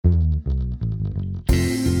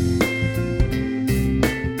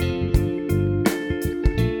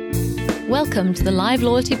Welcome to the Live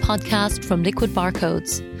Loyalty Podcast from Liquid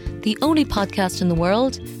Barcodes, the only podcast in the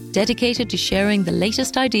world dedicated to sharing the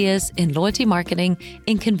latest ideas in loyalty marketing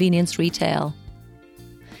in convenience retail.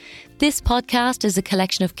 This podcast is a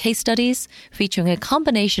collection of case studies featuring a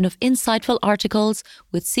combination of insightful articles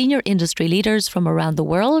with senior industry leaders from around the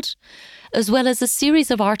world, as well as a series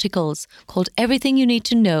of articles called Everything You Need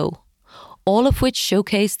to Know, all of which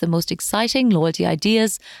showcase the most exciting loyalty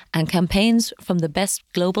ideas and campaigns from the best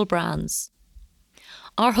global brands.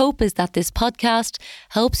 Our hope is that this podcast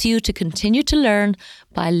helps you to continue to learn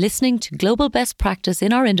by listening to global best practice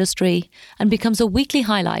in our industry and becomes a weekly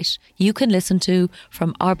highlight you can listen to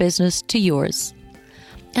from our business to yours.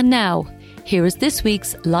 And now, here is this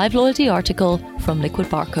week's Live Loyalty article from Liquid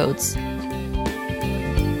Barcodes.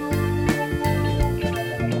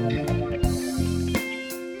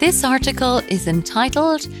 This article is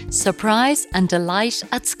entitled Surprise and Delight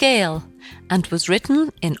at Scale and was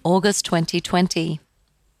written in August 2020.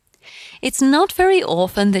 It's not very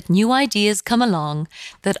often that new ideas come along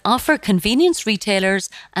that offer convenience retailers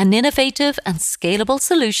an innovative and scalable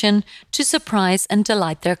solution to surprise and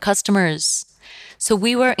delight their customers. So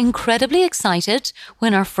we were incredibly excited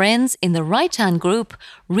when our friends in the Right Hand Group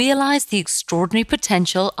realised the extraordinary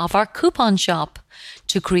potential of our coupon shop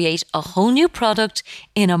to create a whole new product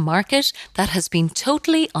in a market that has been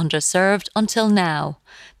totally underserved until now,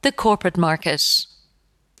 the corporate market.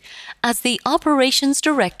 As the operations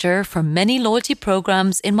director for many loyalty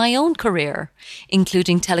programs in my own career,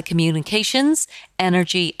 including telecommunications,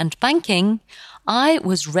 energy and banking, I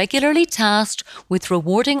was regularly tasked with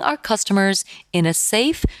rewarding our customers in a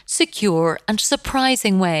safe, secure and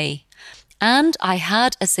surprising way. And I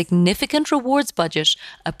had a significant rewards budget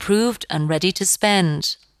approved and ready to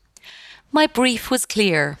spend. My brief was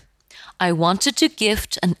clear. I wanted to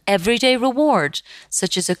gift an everyday reward,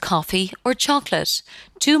 such as a coffee or chocolate,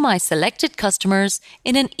 to my selected customers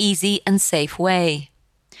in an easy and safe way.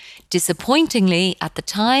 Disappointingly, at the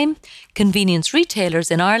time, convenience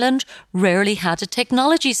retailers in Ireland rarely had a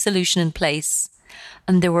technology solution in place,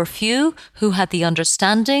 and there were few who had the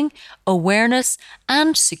understanding, awareness,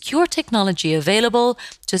 and secure technology available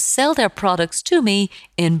to sell their products to me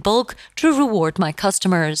in bulk to reward my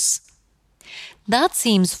customers. That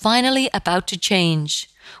seems finally about to change,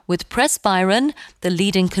 with Pressbyrån, the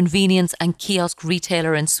leading convenience and kiosk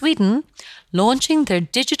retailer in Sweden, launching their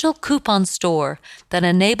digital coupon store that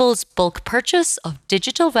enables bulk purchase of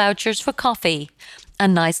digital vouchers for coffee, a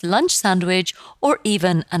nice lunch sandwich, or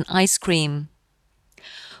even an ice cream.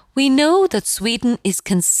 We know that Sweden is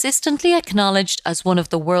consistently acknowledged as one of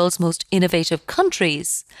the world's most innovative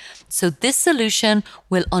countries, so this solution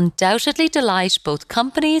will undoubtedly delight both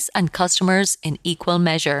companies and customers in equal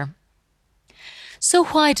measure. So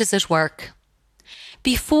why does it work?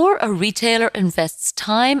 Before a retailer invests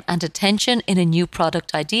time and attention in a new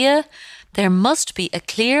product idea, there must be a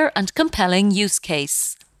clear and compelling use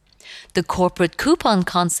case. The corporate coupon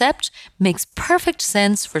concept makes perfect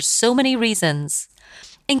sense for so many reasons,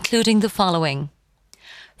 including the following.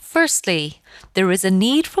 Firstly, there is a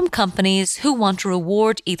need from companies who want to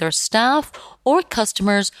reward either staff or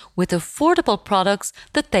customers with affordable products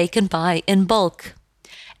that they can buy in bulk.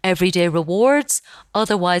 Everyday rewards,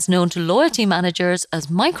 otherwise known to loyalty managers as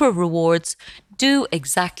micro rewards, do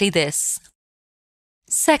exactly this.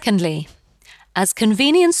 Secondly, as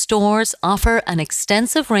convenience stores offer an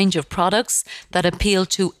extensive range of products that appeal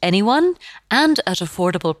to anyone and at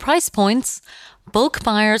affordable price points, bulk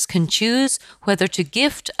buyers can choose whether to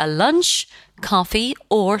gift a lunch, coffee,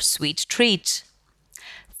 or sweet treat.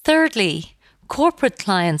 Thirdly, corporate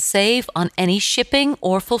clients save on any shipping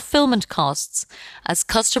or fulfillment costs as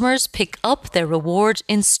customers pick up their reward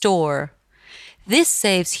in store. This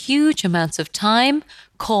saves huge amounts of time,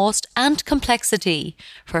 cost, and complexity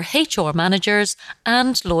for HR managers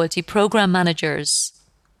and loyalty program managers.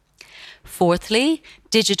 Fourthly,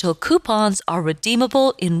 digital coupons are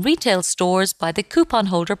redeemable in retail stores by the coupon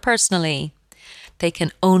holder personally. They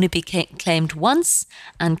can only be claimed once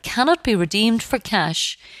and cannot be redeemed for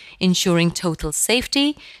cash, ensuring total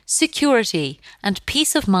safety, security, and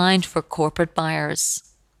peace of mind for corporate buyers.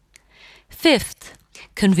 Fifth,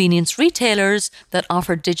 convenience retailers that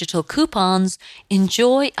offer digital coupons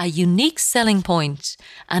enjoy a unique selling point,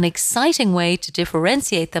 an exciting way to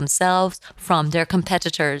differentiate themselves from their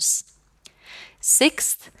competitors.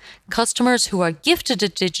 Sixth, customers who are gifted a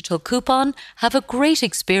digital coupon have a great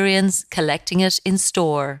experience collecting it in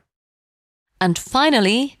store. And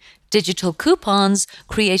finally, digital coupons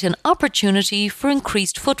create an opportunity for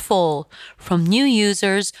increased footfall from new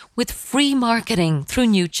users with free marketing through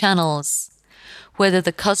new channels. Whether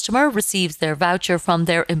the customer receives their voucher from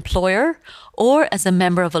their employer or as a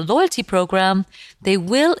member of a loyalty program, they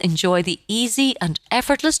will enjoy the easy and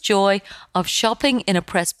effortless joy of shopping in a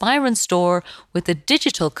Press Byron store with a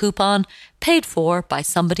digital coupon paid for by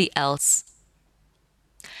somebody else.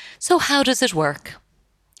 So how does it work?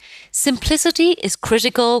 Simplicity is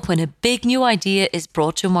critical when a big new idea is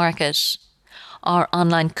brought to market. Our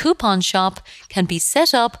online coupon shop can be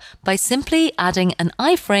set up by simply adding an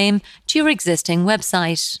iframe to your existing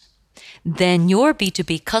website. Then your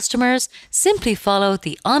B2B customers simply follow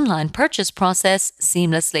the online purchase process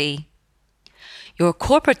seamlessly. Your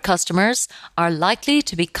corporate customers are likely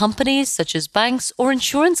to be companies such as banks or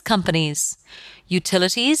insurance companies,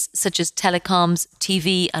 utilities such as telecoms,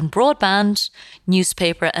 TV and broadband,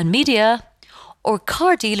 newspaper and media, or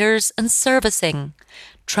car dealers and servicing,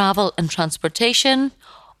 travel and transportation,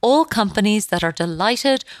 all companies that are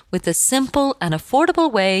delighted with a simple and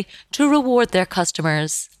affordable way to reward their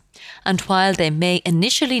customers. And while they may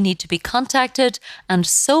initially need to be contacted and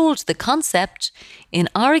sold the concept, in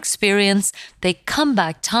our experience, they come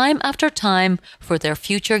back time after time for their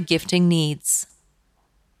future gifting needs.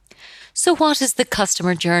 So what is the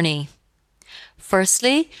customer journey?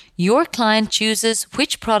 Firstly, your client chooses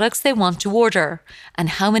which products they want to order and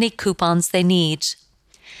how many coupons they need.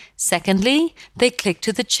 Secondly, they click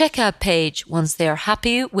to the checkout page once they are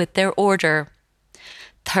happy with their order.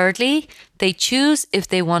 Thirdly, they choose if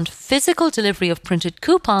they want physical delivery of printed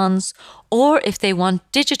coupons or if they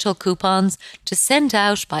want digital coupons to send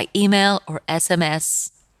out by email or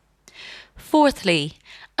SMS. Fourthly,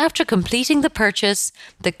 after completing the purchase,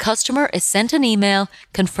 the customer is sent an email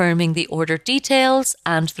confirming the order details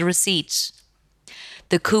and the receipt.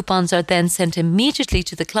 The coupons are then sent immediately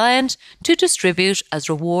to the client to distribute as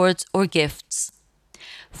rewards or gifts.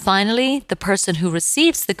 Finally, the person who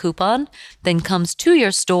receives the coupon then comes to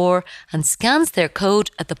your store and scans their code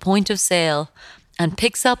at the point of sale and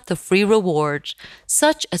picks up the free reward,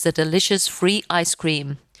 such as a delicious free ice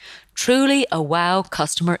cream. Truly a wow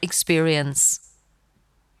customer experience.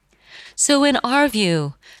 So in our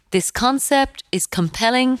view, this concept is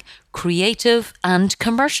compelling, creative and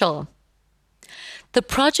commercial. The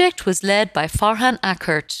project was led by Farhan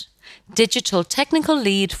Akert, digital technical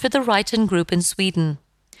lead for the Riten Group in Sweden.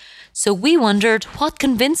 So we wondered what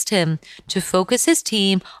convinced him to focus his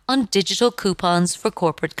team on digital coupons for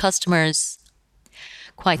corporate customers.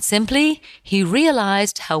 Quite simply, he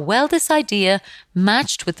realized how well this idea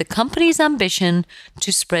matched with the company's ambition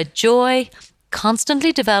to spread joy,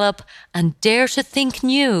 constantly develop and dare to think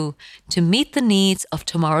new to meet the needs of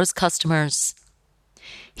tomorrow's customers.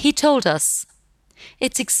 He told us,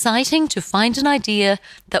 "It's exciting to find an idea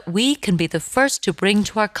that we can be the first to bring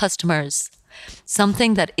to our customers,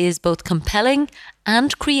 something that is both compelling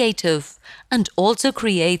and creative and also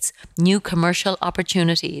creates new commercial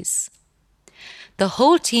opportunities." The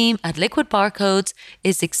whole team at Liquid Barcodes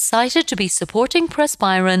is excited to be supporting Press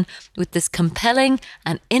Byron with this compelling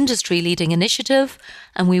and industry-leading initiative,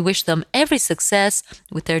 and we wish them every success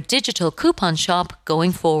with their digital coupon shop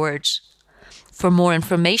going forward. For more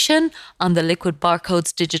information on the Liquid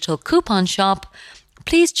Barcodes digital coupon shop,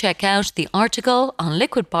 please check out the article on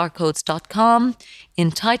liquidbarcodes.com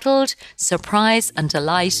entitled Surprise and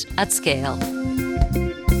Delight at Scale.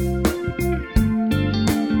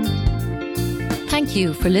 Thank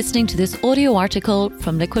you for listening to this audio article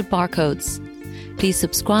from Liquid Barcodes. Please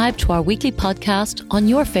subscribe to our weekly podcast on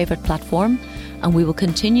your favourite platform, and we will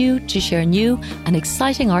continue to share new and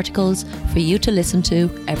exciting articles for you to listen to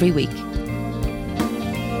every week.